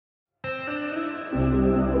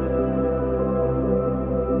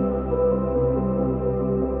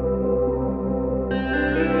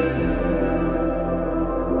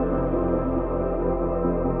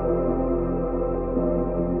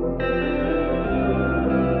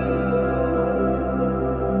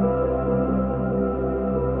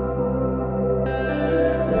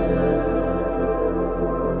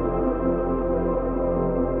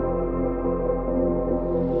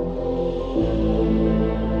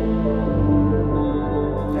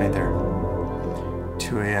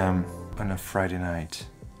on a Friday night.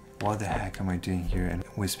 What the heck am I doing here and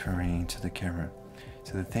whispering into the camera?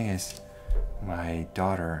 So the thing is, my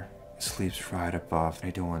daughter sleeps right above.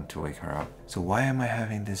 I don't want to wake her up. So why am I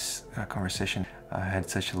having this conversation? I had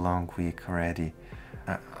such a long week already.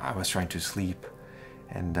 I was trying to sleep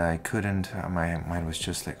and I couldn't. My mind was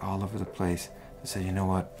just like all over the place. I said, you know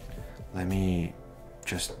what? Let me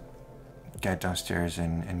just get downstairs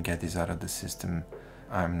and get this out of the system.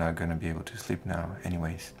 I'm not gonna be able to sleep now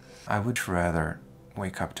anyways. I would rather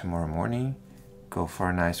wake up tomorrow morning, go for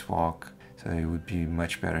a nice walk. So it would be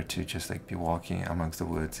much better to just like be walking amongst the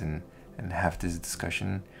woods and have this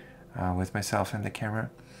discussion with myself and the camera.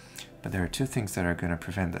 But there are two things that are gonna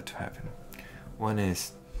prevent that to happen. One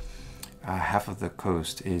is half of the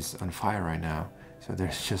coast is on fire right now. So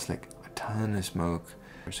there's just like a ton of smoke.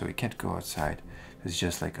 So we can't go outside. It's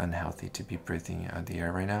just like unhealthy to be breathing out the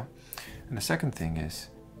air right now. And the second thing is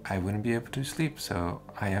I wouldn't be able to sleep, so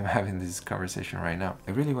I am having this conversation right now.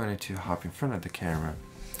 I really wanted to hop in front of the camera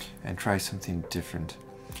and try something different.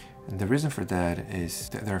 And the reason for that is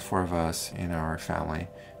that there are 4 of us in our family.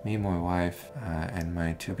 Me, my wife, and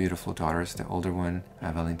my 2 beautiful daughters. The older one,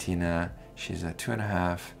 Valentina, she's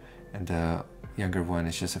 2.5, and the younger one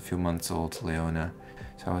is just a few months old, Leona.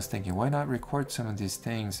 So I was thinking, why not record some of these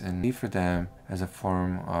things and leave for them as a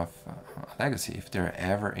form of legacy? If they're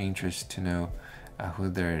ever interested to know who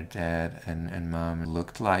their dad and mom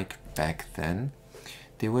looked like back then,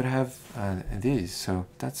 they would have these. So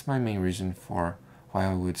that's my main reason for why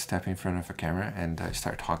I would step in front of a camera and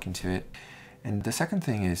start talking to it. And the second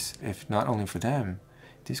thing is, if not only for them,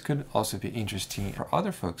 this could also be interesting for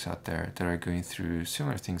other folks out there that are going through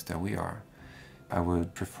similar things that we are. I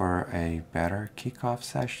would prefer a better kickoff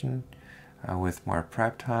session with more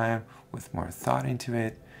prep time, with more thought into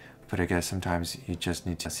it. But I guess sometimes you just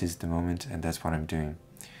need to seize the moment, and that's what I'm doing.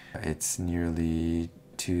 It's nearly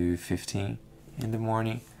 2:15 in the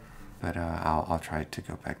morning, but I'll try to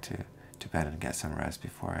go back to bed and get some rest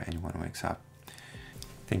before anyone wakes up.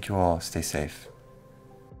 Thank you all. Stay safe.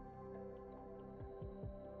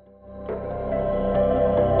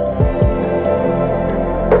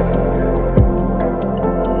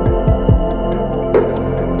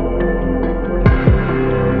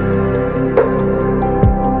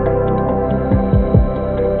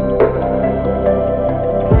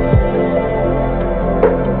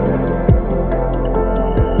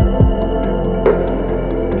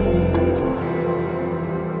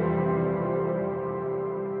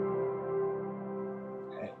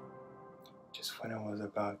 Just when I was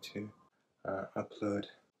about to upload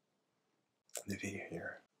the video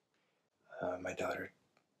here, my daughter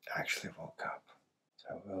actually woke up. So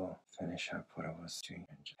I will finish up what I was doing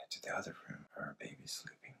and get to the other room where our baby's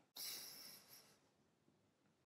sleeping.